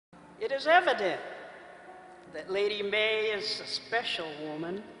It is evident that Lady May is a special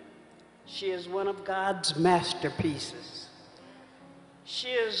woman. She is one of God's masterpieces. She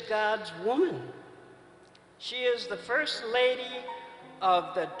is God's woman. She is the First Lady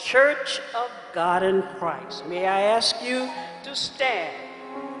of the Church of God in Christ. May I ask you to stand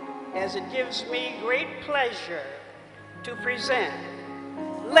as it gives me great pleasure to present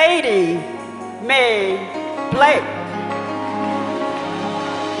Lady May Blake.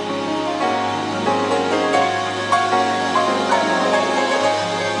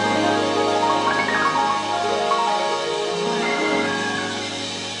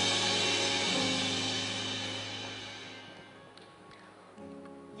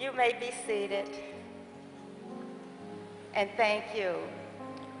 You may be seated, and thank you.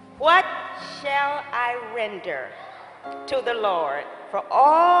 What shall I render to the Lord for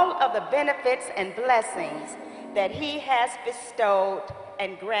all of the benefits and blessings that he has bestowed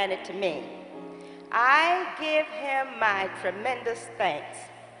and granted to me? I give him my tremendous thanks,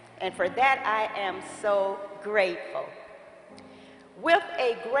 and for that I am so grateful. With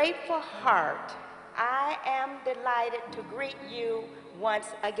a grateful heart, I am delighted to greet you once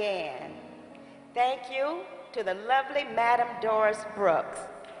again. Thank you to the lovely Madam Doris Brooks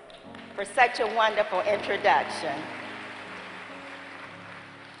for such a wonderful introduction.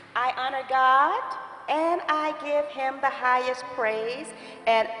 I honor God and I give him the highest praise,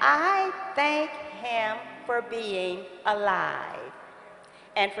 and I thank him for being alive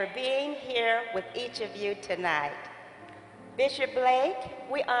and for being here with each of you tonight. Bishop Blake,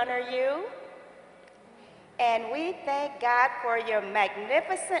 we honor you. And we thank God for your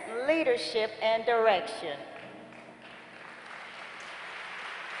magnificent leadership and direction.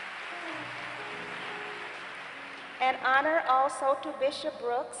 And honor also to Bishop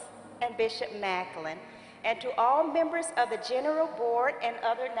Brooks and Bishop Macklin, and to all members of the General Board and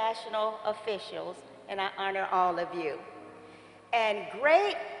other national officials, and I honor all of you. And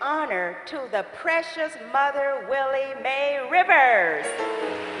great honor to the precious Mother Willie Mae Rivers.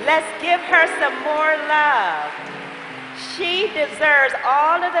 Let's give her some more love. She deserves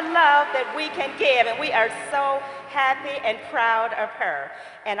all of the love that we can give, and we are so happy and proud of her.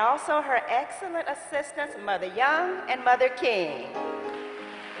 And also her excellent assistants, Mother Young and Mother King.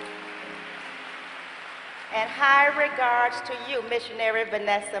 And high regards to you, Missionary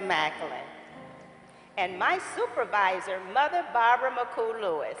Vanessa Macklin. And my supervisor, Mother Barbara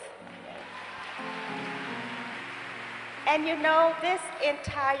McCool-Lewis. And you know, this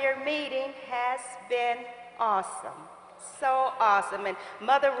entire meeting has been awesome, so awesome. And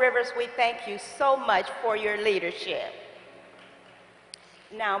Mother Rivers, we thank you so much for your leadership.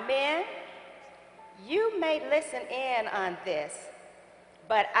 Now, men, you may listen in on this,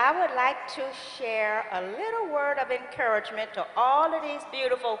 but I would like to share a little word of encouragement to all of these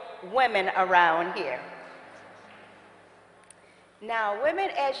beautiful women around here. Now, women,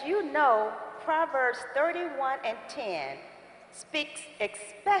 as you know, Proverbs 31 and 10 speaks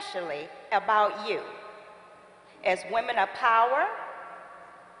especially about you as women of power,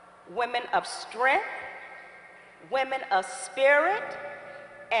 women of strength, women of spirit,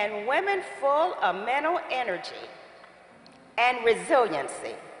 and women full of mental energy and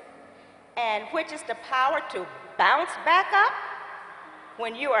resiliency, and which is the power to bounce back up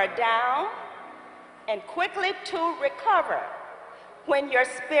when you are down and quickly to recover when your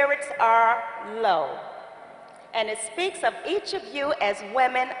spirits are low. And it speaks of each of you as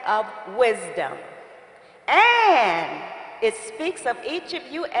women of wisdom. And it speaks of each of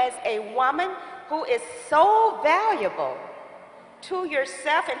you as a woman who is so valuable to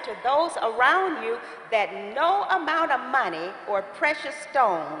yourself and to those around you that no amount of money or precious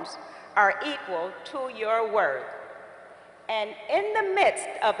stones are equal to your worth. And in the midst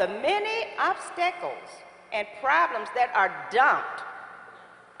of the many obstacles and problems that are dumped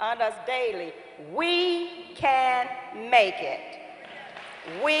on us daily, we can make it.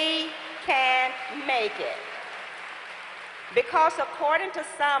 We can make it. Because according to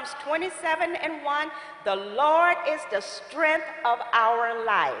Psalms 27 and 1, the Lord is the strength of our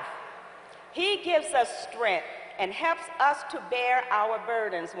life. He gives us strength and helps us to bear our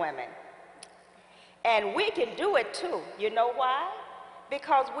burdens, women. And we can do it too. You know why?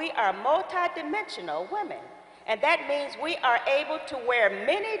 Because we are multidimensional women. And that means we are able to wear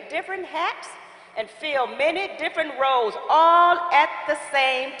many different hats and fill many different roles all at the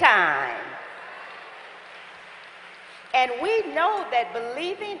same time. And we know that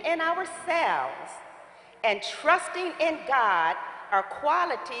believing in ourselves and trusting in God are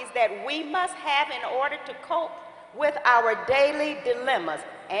qualities that we must have in order to cope with our daily dilemmas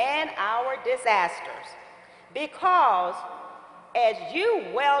and our disasters. Because As you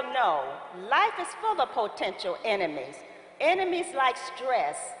well know, life is full of potential enemies. Enemies like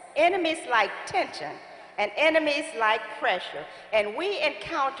stress, enemies like tension, and enemies like pressure. And we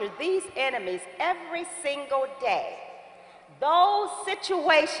encounter these enemies every single day. Those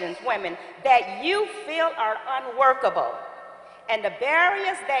situations, women, that you feel are unworkable, and the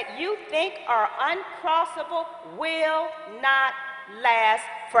barriers that you think are uncrossable will not last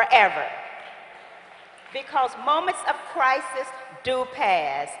forever. Because moments of crisis do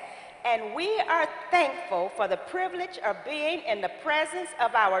pass. And we are thankful for the privilege of being in the presence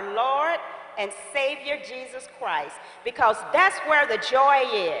of our Lord and Savior Jesus Christ. Because that's where the joy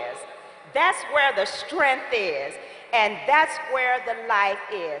is. That's where the strength is. And that's where the life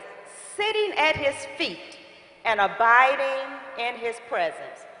is. Sitting at his feet and abiding in his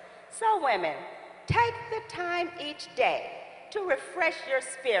presence. So women, take the time each day to refresh your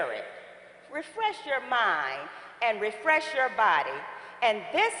spirit, refresh your mind, and refresh your body. And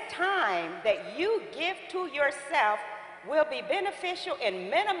this time that you give to yourself will be beneficial in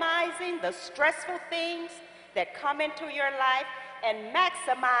minimizing the stressful things that come into your life and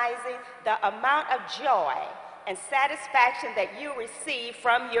maximizing the amount of joy and satisfaction that you receive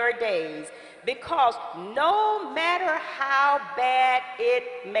from your days. Because no matter how bad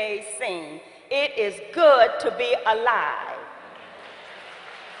it may seem, it is good to be alive.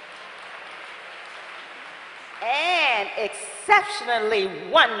 And exceptionally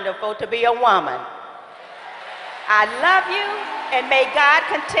wonderful to be a woman. I love you, and may God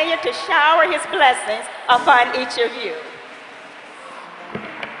continue to shower his blessings upon each of you.